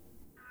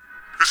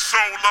The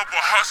soul of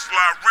a hustler,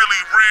 I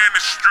really ran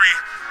the street.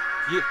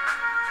 Yeah.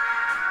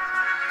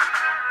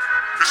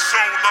 The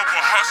soul of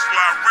a hustler,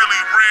 I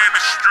really ran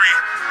the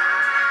street.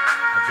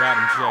 I got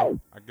him,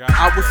 Jay.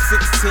 I was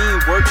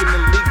 16 working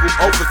illegal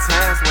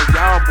overtimes when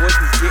y'all boys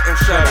was getting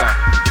shut up.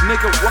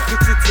 Nigga, what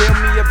could you tell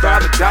me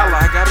about $1?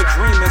 I got a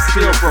dream and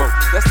still broke.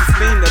 That's the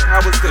steam that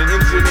powers the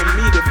engine in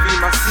me to feed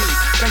my seed.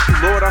 Thank you,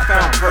 Lord, I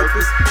found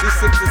purpose. These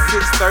 6 to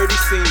 6:30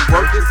 seem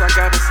worthless. I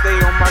gotta stay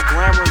on my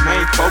grind,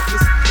 remain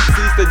focused.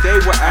 Seize the day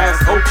with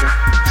eyes open.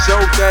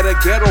 Showed that a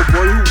ghetto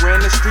boy who ran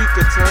the street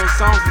could turn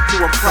songs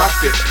into a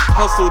profit.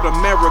 Hustled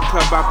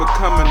America by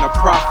becoming a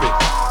prophet.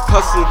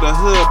 Hustle the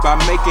hood by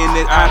making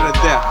it out of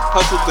there.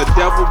 Hustle the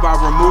devil by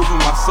removing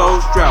my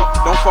soul's drought.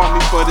 Don't fault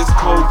me for this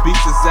cold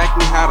beats.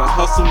 Exactly how to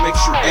hustle makes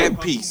you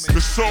at peace. The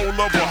soul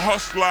of a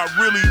hustler, I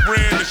really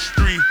ran the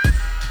street.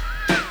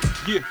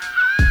 Yeah.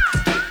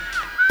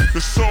 The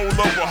soul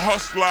of a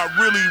hustler, I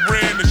really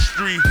ran the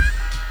street.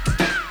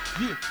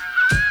 Yeah.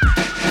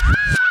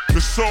 The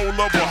soul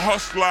of a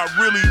hustler, I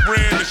really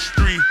ran the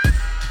street.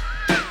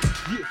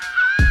 Yeah.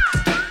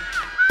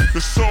 The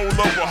soul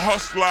of a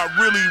hustler, I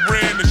really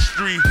ran the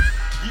street.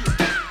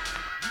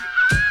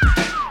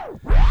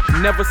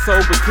 Never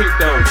sober, kick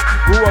those.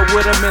 Grew up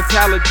with a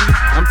mentality,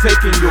 I'm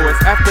taking yours.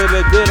 After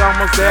the good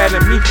almost died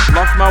in me.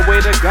 Lost my way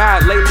to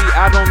God, lately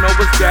I don't know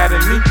what's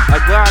guiding me. A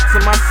God to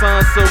my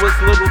son, so it's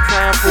little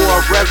time for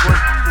a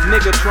reverend.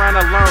 Nigga trying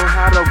to learn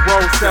how to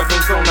roll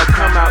sevens on the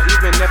come out.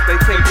 Even if they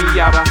take me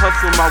out, I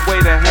hustle my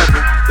way to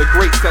heaven. The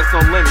great sets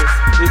no limits,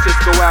 it's just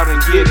go out and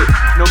get it.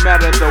 No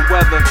matter the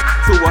weather,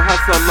 to a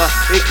hustler,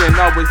 it can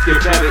always get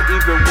better.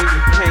 Even when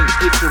you can't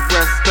get your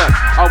rest up,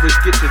 always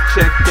get your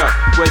checked up.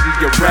 Whether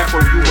you rap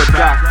or you a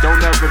doc,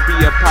 don't ever be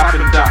a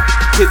poppin' doc.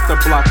 Hit the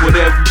block,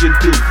 whatever you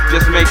do,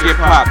 just make it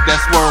pop,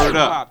 that's word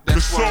up. The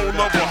soul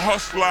of a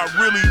hustler, I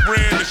really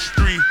ran the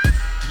street.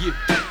 Yeah.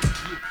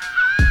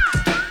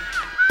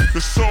 The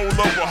soul of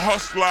a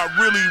hustler, I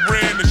really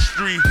ran the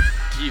street.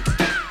 Yeah.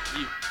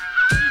 Yeah.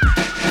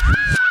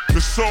 The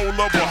soul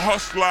of a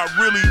hustler, I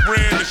really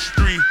ran the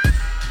street.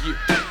 Yeah.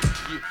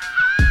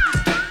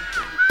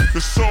 The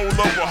soul of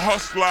a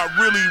hustler, I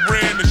really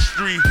ran the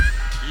street.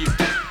 Yeah.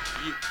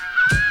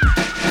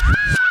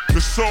 The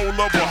soul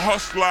of a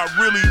hustler, I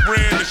really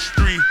ran the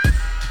street.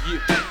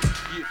 Yeah.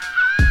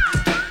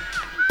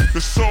 The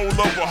soul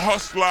of a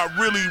hustler, I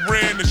really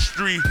ran the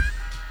street.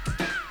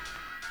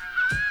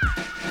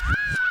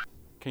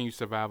 Can you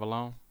survive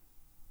alone?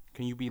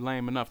 Can you be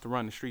lame enough to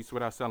run the streets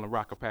without selling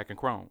rock or packing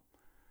chrome?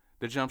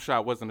 The jump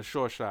shot wasn't a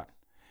short shot,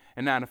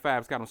 and 9 to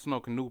 5's got them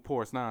smoking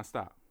Newports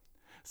nonstop.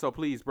 So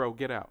please, bro,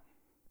 get out.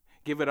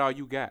 Give it all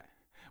you got.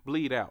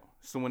 Bleed out,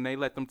 so when they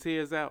let them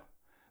tears out,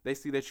 they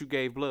see that you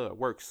gave blood,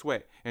 work,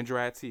 sweat, and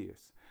dry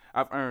tears.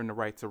 I've earned the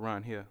right to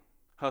run here.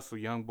 Hustle,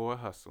 young boy,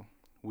 hustle.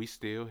 We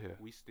still here.